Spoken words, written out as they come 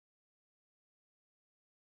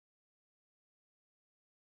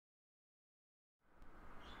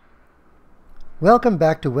Welcome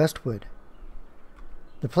back to Westwood,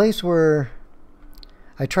 the place where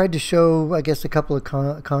I tried to show, I guess, a couple of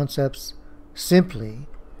concepts simply.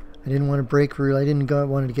 I didn't want to break rule. I didn't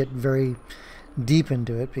want to get very deep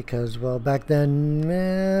into it because, well, back then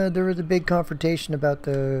there was a big confrontation about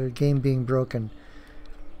the game being broken.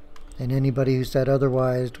 And anybody who said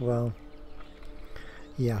otherwise, well,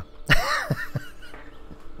 yeah.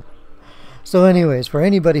 So anyways, for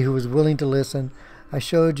anybody who was willing to listen, I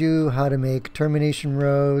showed you how to make termination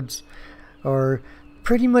roads, or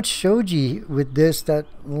pretty much showed you with this that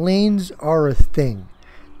lanes are a thing,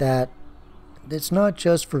 that it's not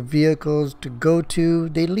just for vehicles to go to,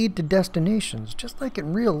 they lead to destinations. Just like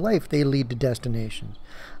in real life, they lead to destinations,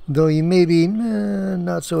 though you may be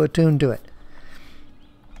not so attuned to it.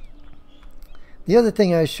 The other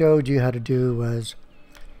thing I showed you how to do was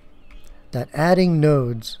that adding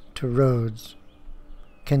nodes to roads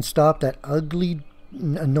can stop that ugly,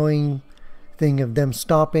 annoying thing of them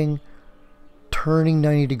stopping, turning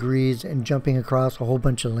 90 degrees and jumping across a whole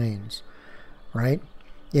bunch of lanes, right?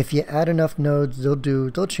 If you add enough nodes,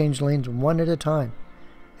 they'll change lanes one at a time,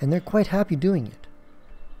 and they're quite happy doing it,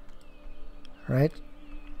 right?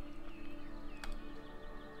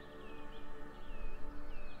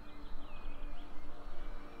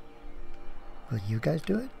 Will you guys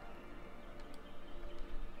do it?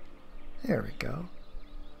 There we go.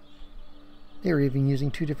 They were even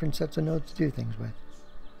using two different sets of nodes to do things with.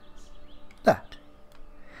 That.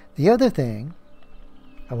 The other thing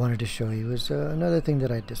I wanted to show you is another thing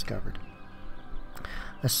that I discovered.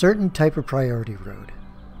 A certain type of priority road.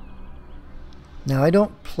 Now, I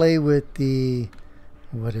don't play with the...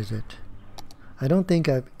 what is it? I don't think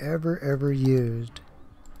I've ever used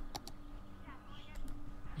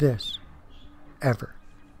this. Ever.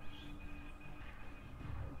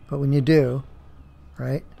 But when you do,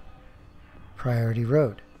 right? Priority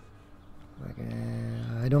road. Like,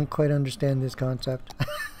 I don't quite understand this concept.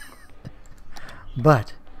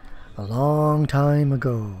 But a long time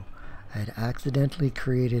ago, I had accidentally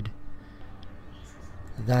created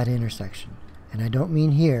that intersection. And I don't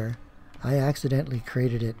mean here. I accidentally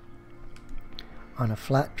created it on a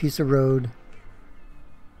flat piece of road,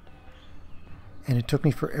 and it took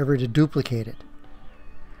me forever to duplicate it.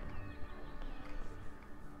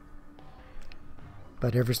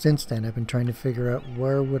 But ever since then, I've been trying to figure out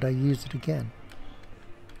where would I use it again.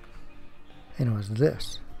 And it was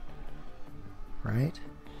this. Right?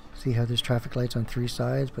 See how there's traffic lights on 3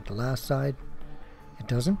 sides, but the last side, it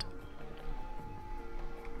doesn't?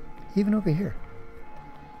 Even over here.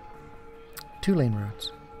 2-lane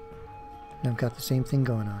roads. And I've got the same thing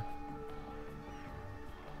going on.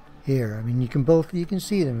 Here, I mean, you can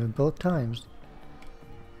see them in both times.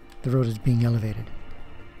 The road is being elevated.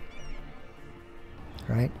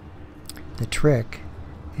 Right? The trick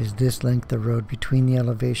is this length of road between the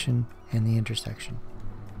elevation and the intersection.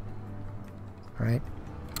 Right?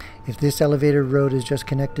 If this elevated road is just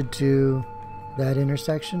connected to that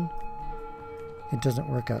intersection, it doesn't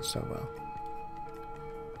work out so well.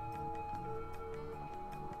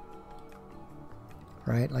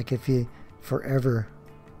 Right? Like if you forever,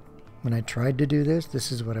 when I tried to do this,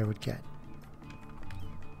 this is what I would get.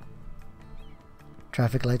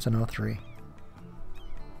 Traffic lights on all 3.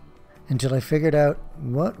 Until I figured out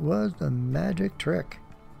what was the magic trick.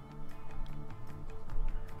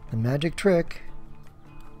 The magic trick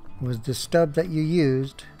was the stub that you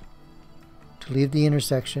used to leave the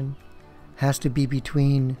intersection has to be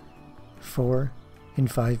between 4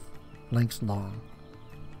 and 5 lengths long.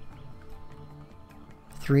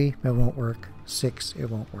 3, it won't work. 6, it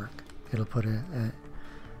won't work. It'll put a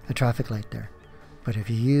traffic light there. But if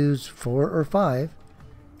you use 4 or 5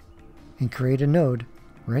 and create a node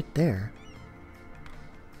right there,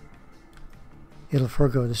 it'll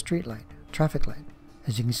forego the street light, traffic light.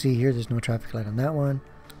 As you can see here, there's no traffic light on that one,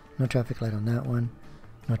 no traffic light on that one,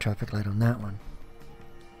 no traffic light on that one.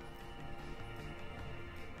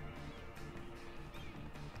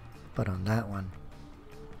 But on that one,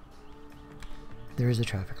 there is a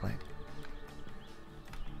traffic light.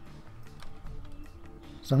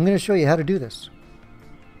 So I'm going to show you how to do this.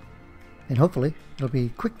 And hopefully, it'll be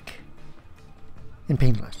quick and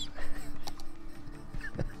painless.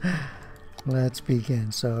 Let's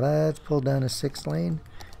begin. So let's pull down a 6 lane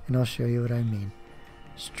and I'll show you what I mean.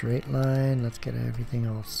 Straight line. Let's get everything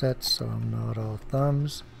all set so I'm not all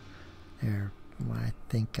thumbs. There. I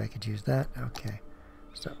think I could use that. Okay.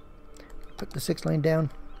 So put the 6 lane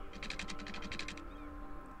down.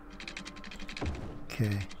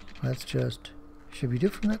 Okay. Let's just... should we do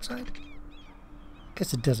it from that side?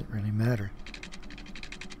 Guess it doesn't really matter.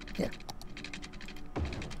 Yeah.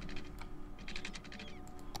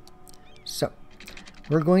 So,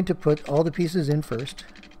 we're going to put all the pieces in first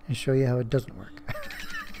and show you how it doesn't work.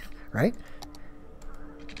 Right?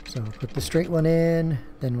 So we'll put the straight one in,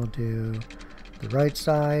 then we'll do the right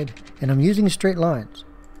side, and I'm using straight lines,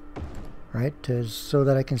 right, so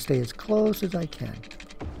that I can stay as close as I can.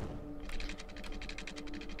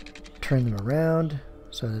 Turn them around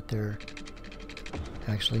so that they're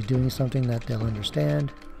actually doing something that they'll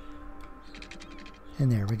understand.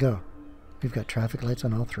 And there we go. We've got traffic lights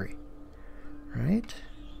on all three. Right?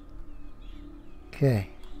 Okay.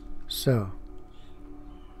 So,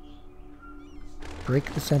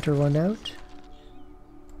 break the center one out.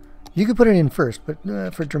 You could put it in first, but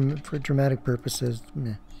for dramatic purposes,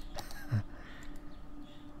 meh.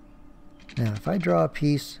 Now, if I draw a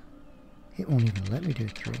piece, it won't even let me do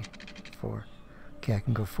 3, 4. Okay, I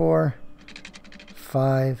can go 4,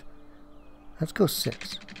 5. Let's go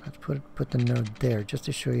 6. Let's put the node there just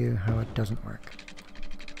to show you how it doesn't work.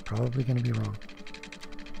 Probably going to be wrong.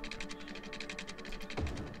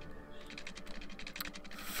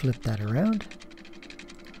 Flip that around.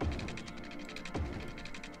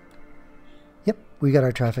 Yep, we got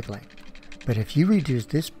our traffic light. But if you reduce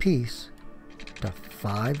this piece to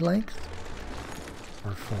 5 lengths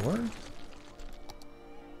or 4,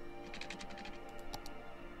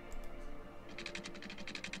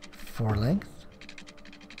 lengths,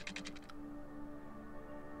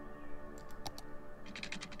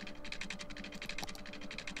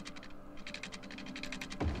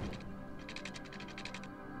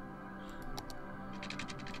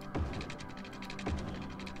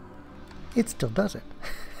 it still does it.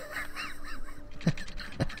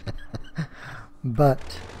 But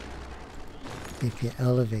if you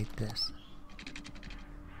elevate this,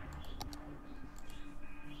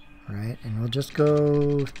 right, and we'll just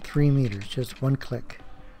go 3 meters, just one click.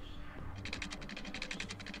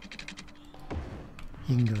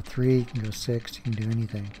 You can go 3, you can go 6, you can do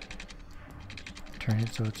anything. Turn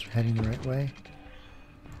it so it's heading the right way.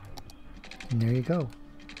 And there you go.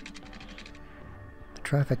 The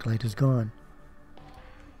traffic light is gone.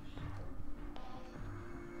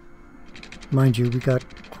 Mind you, we got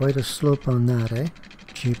quite a slope on that, eh?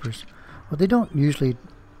 Jeepers. Well, they don't usually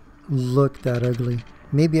look that ugly.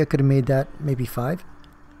 Maybe I could have made that maybe 5.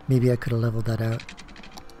 Maybe I could have leveled that out.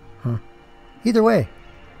 Huh. Either way.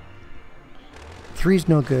 3's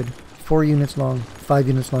no good. 4 units long. 5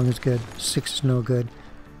 units long is good. 6 is no good.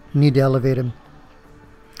 You need to elevate them.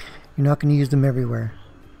 You're not going to use them everywhere.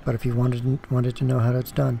 But if you wanted to know how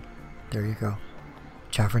it's done, there you go.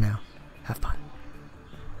 Ciao for now. Have fun.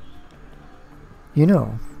 You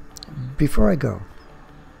know, before I go,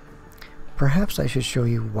 perhaps I should show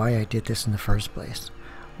you why I did this in the first place.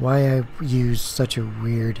 Why I used such a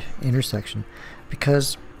weird intersection.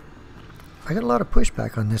 Because I got a lot of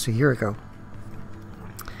pushback on this a year ago.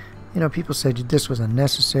 You know, people said this was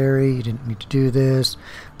unnecessary, you didn't need to do this,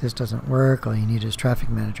 this doesn't work, all you need is traffic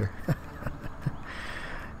manager.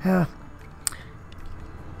 Yeah,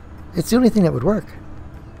 it's the only thing that would work.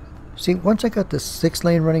 See, once I got the 6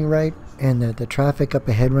 lane running right, and the traffic up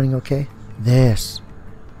ahead running okay, this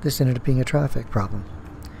ended up being a traffic problem.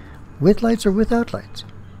 With lights or without lights.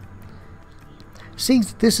 Seeing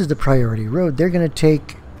this is the priority road, they're going to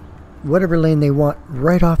take whatever lane they want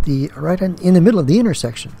in the middle of the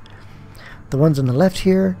intersection. The ones on the left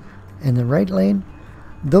here and the right lane,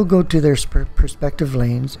 they'll go to their respective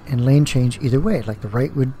lanes and lane change either way. Like the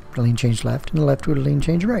right would lane change left and the left would lane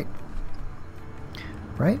change right.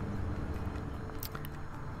 Right?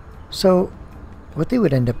 So what they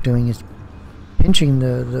would end up doing is pinching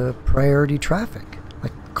the priority traffic,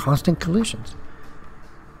 like constant collisions.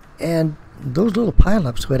 And those little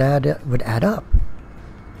pileups would add up,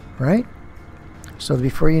 right? So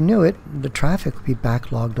before you knew it, the traffic would be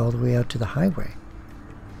backlogged all the way out to the highway,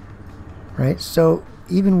 right? So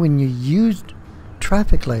even when you used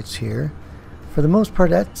traffic lights here, for the most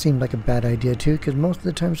part that seemed like a bad idea too, because most of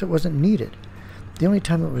the times it wasn't needed. The only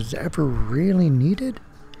time it was ever really needed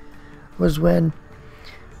was when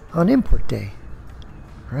on import day,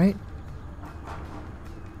 right?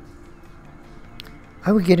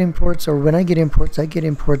 I would get imports, or when I get imports, I get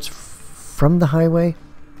imports from the highway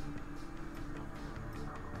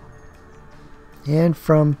and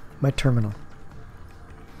from my terminal.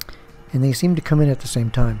 And they seem to come in at the same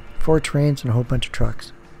time. 4 trains and a whole bunch of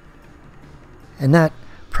trucks. And that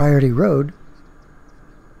priority road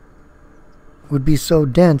would be so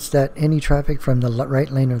dense that any traffic from the right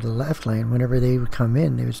lane or the left lane, whenever they would come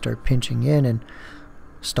in, they would start pinching in and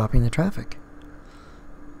stopping the traffic.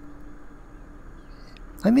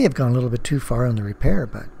 I may have gone a little bit too far on the repair,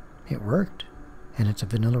 but it worked. And it's a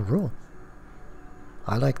vanilla rule.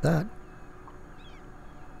 I like that.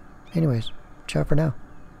 Anyways, ciao for now.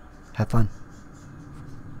 Have fun.